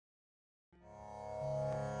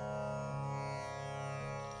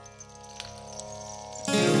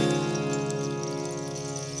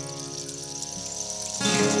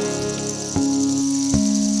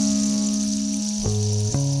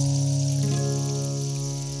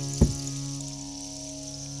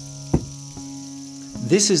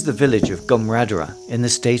This is the village of Ghumradora in the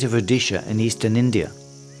state of Odisha in eastern India.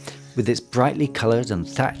 With its brightly coloured and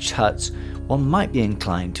thatched huts, one might be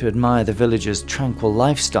inclined to admire the villagers' tranquil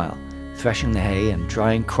lifestyle, threshing the hay and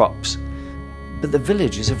drying crops. But the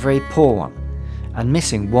village is a very poor one, and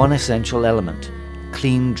missing one essential element: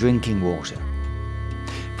 clean drinking water.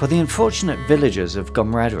 For the unfortunate villagers of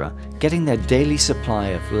Ghumradora, getting their daily supply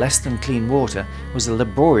of less than clean water was a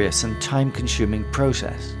laborious and time-consuming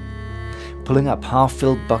process. Pulling up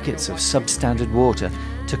half-filled buckets of substandard water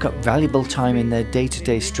took up valuable time in their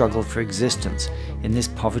day-to-day struggle for existence in this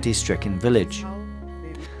poverty-stricken village.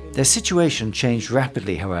 Their situation changed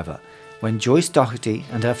rapidly, however, when Joyce Doherty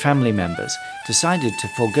and her family members decided to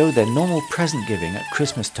forego their normal present giving at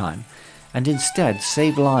Christmas time and instead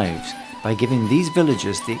save lives by giving these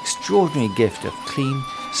villagers the extraordinary gift of clean,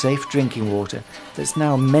 safe drinking water that's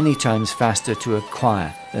now many times faster to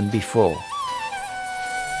acquire than before.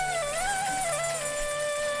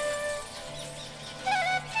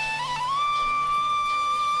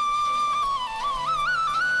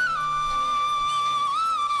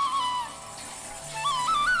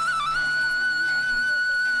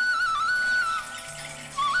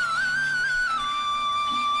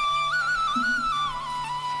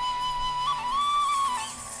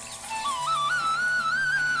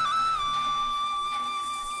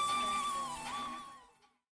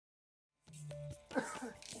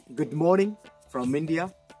 Good morning from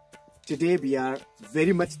India. Today we are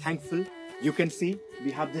very much thankful. You can see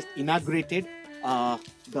we have just inaugurated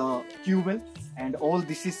the tube well, and all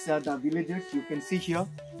this is the villagers you can see here,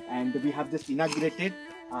 and we have just inaugurated.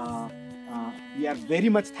 We are very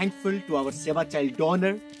much thankful to our Seva Child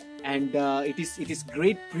donor, and it is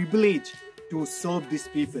great privilege to serve these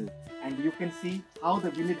people. And you can see how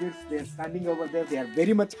the villagers, they are standing over there. They are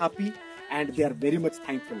very much happy and they are very much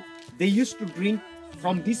thankful. They used to drink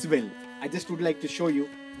from this well. I just would like to show you.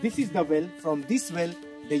 This is the well. From this well,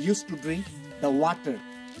 they used to drink the water.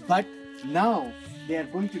 But now they are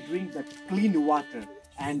going to drink the clean water.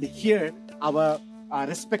 And here our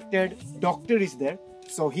respected doctor is there.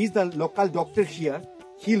 So he's the local doctor here.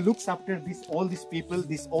 He looks after all these people,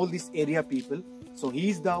 all this area people. So he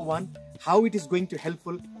is the one. How it is going to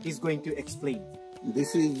helpful, he's going to explain.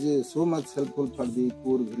 This is so much helpful for the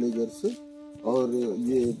poor villagers, or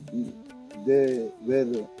they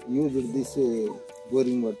were used this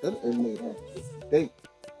boring water and take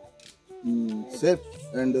safe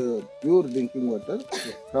and pure drinking water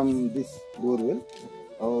from this borewell.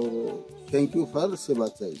 Thank you for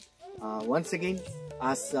Seva Child. Once again,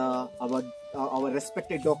 as our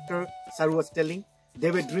respected doctor sir was telling,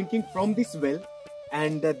 they were drinking from this well,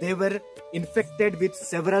 and they were infected with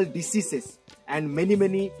several diseases and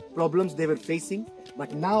many problems they were facing.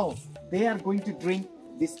 But now they are going to drink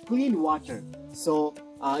this clean water. So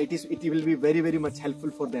it will be very much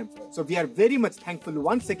helpful for them. So we are very much thankful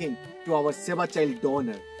once again to our Seva Child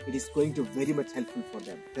donor. It is going to very much helpful for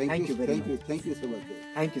them. Thank you very much. Thank you, Seva Child.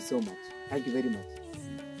 Thank you so much. Thank you very much.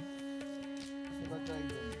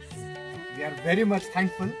 We are very much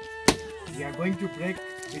thankful. We are going to break.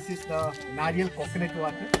 This is the Nariyal coconut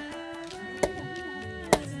water.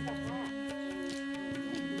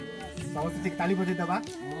 समस्त ठीक ताली बजे दबा.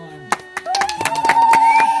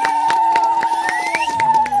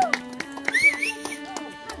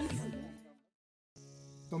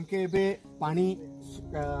 तुमके बे पानी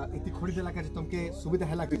इति खोड़ी देला के तुमके सुविधा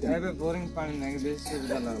हैला कि एबे बोरिंग पानी नाही बेसी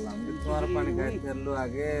सुविधा लागला हमके चोर पानी खाइ तेरलो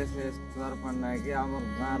आगे से चोर पानी नाही के हमर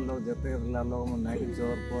गां लोग जते लोग मन नाही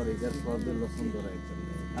चोर पर इधर कर दे लो सुंदर है.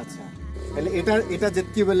 अच्छा हेले एटा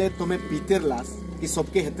जत्की बेले तुमे पीतेरलास कि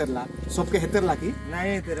सबके हेतरला की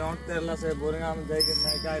नहीं तेरे ओंट तेरला से बोरिंग हम जाई के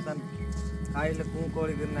नाही का तन खाइले कु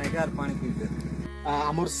कोड़ी के नाही का पानी पीते.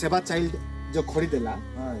 हमर सेवा चाइल्ड जो खोड़ी देला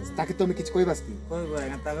ताकि तुम किछ कोई बस की कोई कोई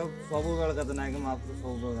ताका सब बेल का नाही के माप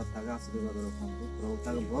सब बेल का ताका आशीर्वाद रखम प्रभु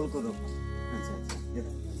ताका बोल को रखम. अच्छा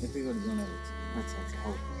एती कर जोने. अच्छा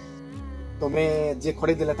हो तुमे जे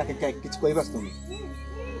खोड़ी देला ताके किछ कोई बस तुम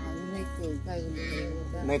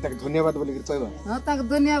नहीं तक धन्यवाद बोली कोई बस. हां तक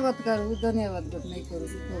धन्यवाद करू नहीं करू.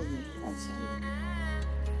 अच्छा